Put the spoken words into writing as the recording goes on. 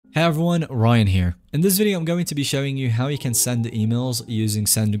Hey everyone, Ryan here. In this video, I'm going to be showing you how you can send emails using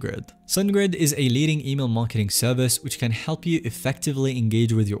SendGrid. SendGrid is a leading email marketing service which can help you effectively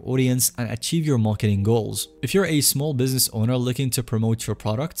engage with your audience and achieve your marketing goals. If you're a small business owner looking to promote your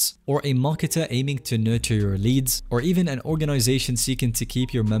products, or a marketer aiming to nurture your leads, or even an organization seeking to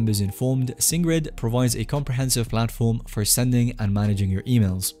keep your members informed, SendGrid provides a comprehensive platform for sending and managing your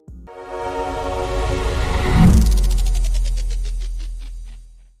emails.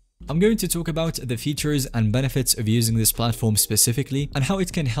 I'm going to talk about the features and benefits of using this platform specifically and how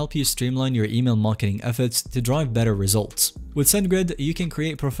it can help you streamline your email marketing efforts to drive better results. With SendGrid, you can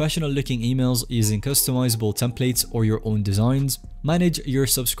create professional-looking emails using customizable templates or your own designs, manage your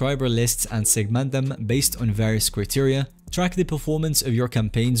subscriber lists and segment them based on various criteria, track the performance of your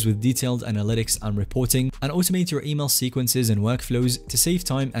campaigns with detailed analytics and reporting, and automate your email sequences and workflows to save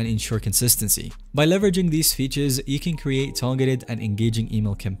time and ensure consistency. By leveraging these features, you can create targeted and engaging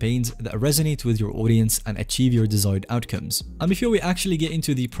email campaigns that resonate with your audience and achieve your desired outcomes. And before we actually get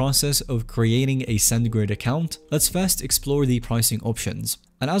into the process of creating a SendGrid account, let's first explore the pricing options.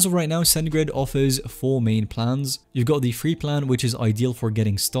 And as of right now, SendGrid offers 4 main plans. You've got the free plan, which is ideal for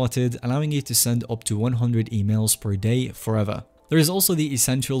getting started, allowing you to send up to 100 emails per day forever. There is also the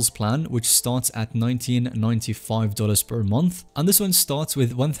Essentials plan, which starts at $19.95 per month, and this one starts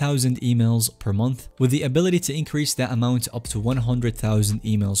with 1,000 emails per month, with the ability to increase that amount up to 100,000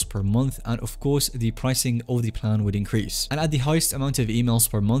 emails per month, and of course, the pricing of the plan would increase. And at the highest amount of emails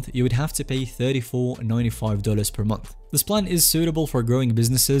per month, you would have to pay $34.95 per month. This plan is suitable for growing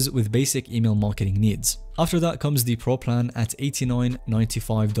businesses with basic email marketing needs. After that comes the Pro plan at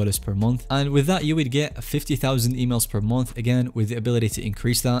 $89.95 per month, and with that you would get 50,000 emails per month, again with the ability to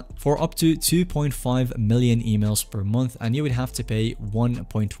increase that for up to 2.5 million emails per month, and you would have to pay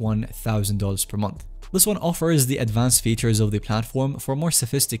 $1.1 thousand per month. This one offers the advanced features of the platform for more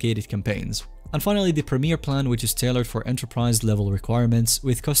sophisticated campaigns. And finally, the Premier plan, which is tailored for enterprise level requirements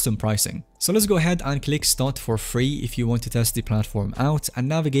with custom pricing. So let's go ahead and click start for free if you want to test the platform out, and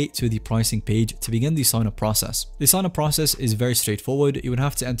navigate to the pricing page to begin the sign up process. The sign up process is very straightforward. You would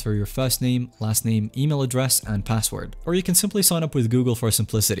have to enter your first name, last name, email address, and password. Or you can simply sign up with Google for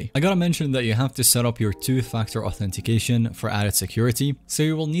simplicity. I gotta mention that you have to set up your 2-factor authentication for added security, so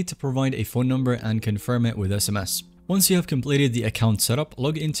you will need to provide a phone number and confirm it with SMS. Once you have completed the account setup,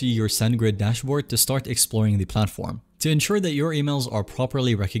 log into your SendGrid dashboard to start exploring the platform. To ensure that your emails are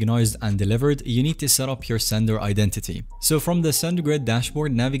properly recognized and delivered, you need to set up your sender identity. So from the SendGrid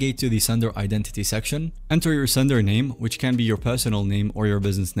dashboard, navigate to the sender identity section, enter your sender name, which can be your personal name or your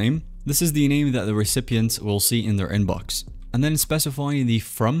business name. This is the name that the recipients will see in their inbox. And then specify the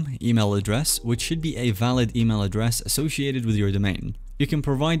from email address, which should be a valid email address associated with your domain. You can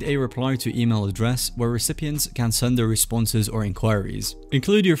provide a reply to email address where recipients can send their responses or inquiries.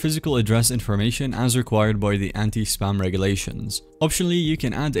 Include your physical address information as required by the anti-spam regulations. Optionally, you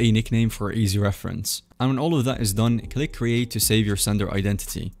can add a nickname for easy reference. And when all of that is done, click create to save your sender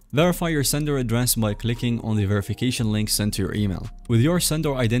identity. Verify your sender address by clicking on the verification link sent to your email. With your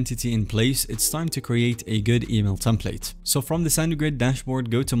sender identity in place, it's time to create a good email template. So from the SendGrid dashboard,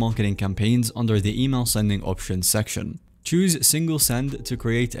 go to marketing campaigns under the email sending options section. Choose Single Send to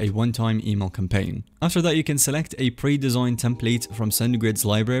create a one-time email campaign. After that, you can select a pre-designed template from SendGrid's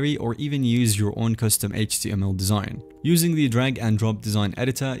library, or even use your own custom HTML design. Using the drag and drop design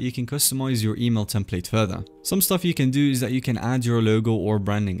editor, you can customize your email template further. Some stuff you can do is that you can add your logo or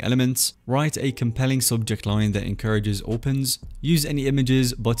branding elements, write a compelling subject line that encourages opens, use any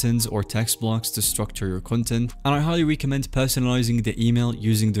images, buttons, or text blocks to structure your content, and I highly recommend personalizing the email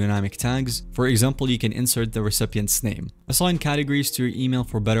using dynamic tags. For example, you can insert the recipient's name. Assign categories to your email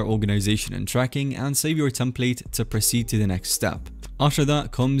for better organization and tracking, and save your template to proceed to the next step. After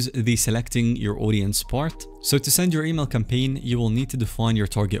that comes the selecting your audience part. So to send your email campaign, you will need to define your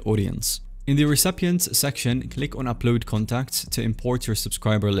target audience. In the recipients section, click on upload contacts to import your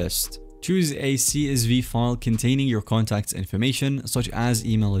subscriber list. Choose a CSV file containing your contacts information, such as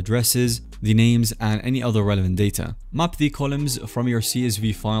email addresses, the names, and any other relevant data. Map the columns from your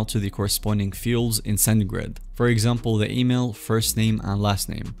CSV file to the corresponding fields in SendGrid. For example, the email, first name, and last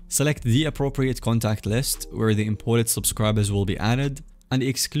name. Select the appropriate contact list where the imported subscribers will be added, and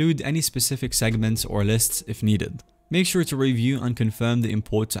exclude any specific segments or lists if needed. Make sure to review and confirm the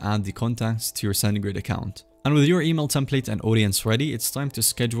import to add the contacts to your SendGrid account. And with your email template and audience ready, it's time to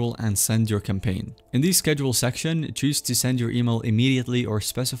schedule and send your campaign. In the schedule section, choose to send your email immediately or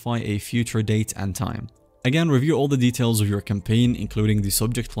specify a future date and time. Again, review all the details of your campaign, including the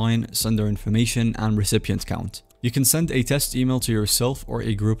subject line, sender information, and recipient count. You can send a test email to yourself or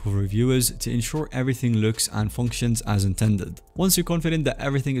a group of reviewers to ensure everything looks and functions as intended. Once you're confident that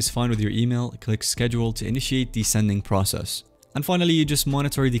everything is fine with your email, click schedule to initiate the sending process. And finally, you just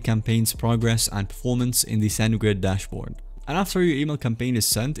monitor the campaign's progress and performance in the SendGrid dashboard. And after your email campaign is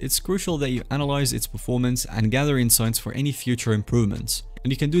sent, it's crucial that you analyze its performance and gather insights for any future improvements.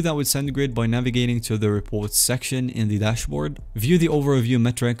 And you can do that with SendGrid by navigating to the reports section in the dashboard. View the overview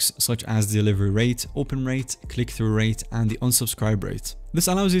metrics such as delivery rate, open rate, click-through rate, and the unsubscribe rate. This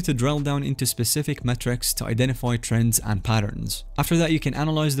allows you to drill down into specific metrics to identify trends and patterns. After that, you can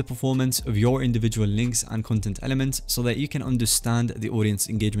analyze the performance of your individual links and content elements so that you can understand the audience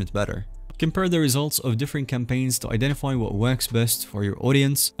engagement better. Compare the results of different campaigns to identify what works best for your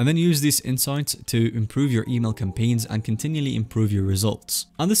audience, and then use these insights to improve your email campaigns and continually improve your results.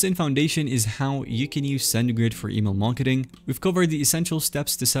 And this foundation is how you can use SendGrid for email marketing. We've covered the essential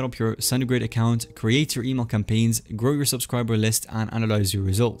steps to set up your SendGrid account, create your email campaigns, grow your subscriber list, and analyze your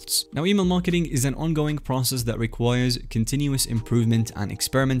results. Now, email marketing is an ongoing process that requires continuous improvement and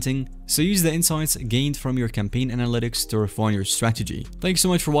experimenting, so use the insights gained from your campaign analytics to refine your strategy. Thanks so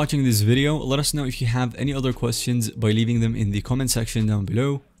much for watching this video. Let us know if you have any other questions by leaving them in the comment section down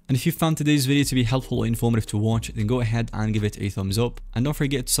below. And if you found today's video to be helpful or informative to watch, then go ahead and give it a thumbs up. And don't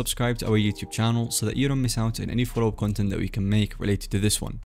forget to subscribe to our YouTube channel so that you don't miss out on any follow-up content that we can make related to this one.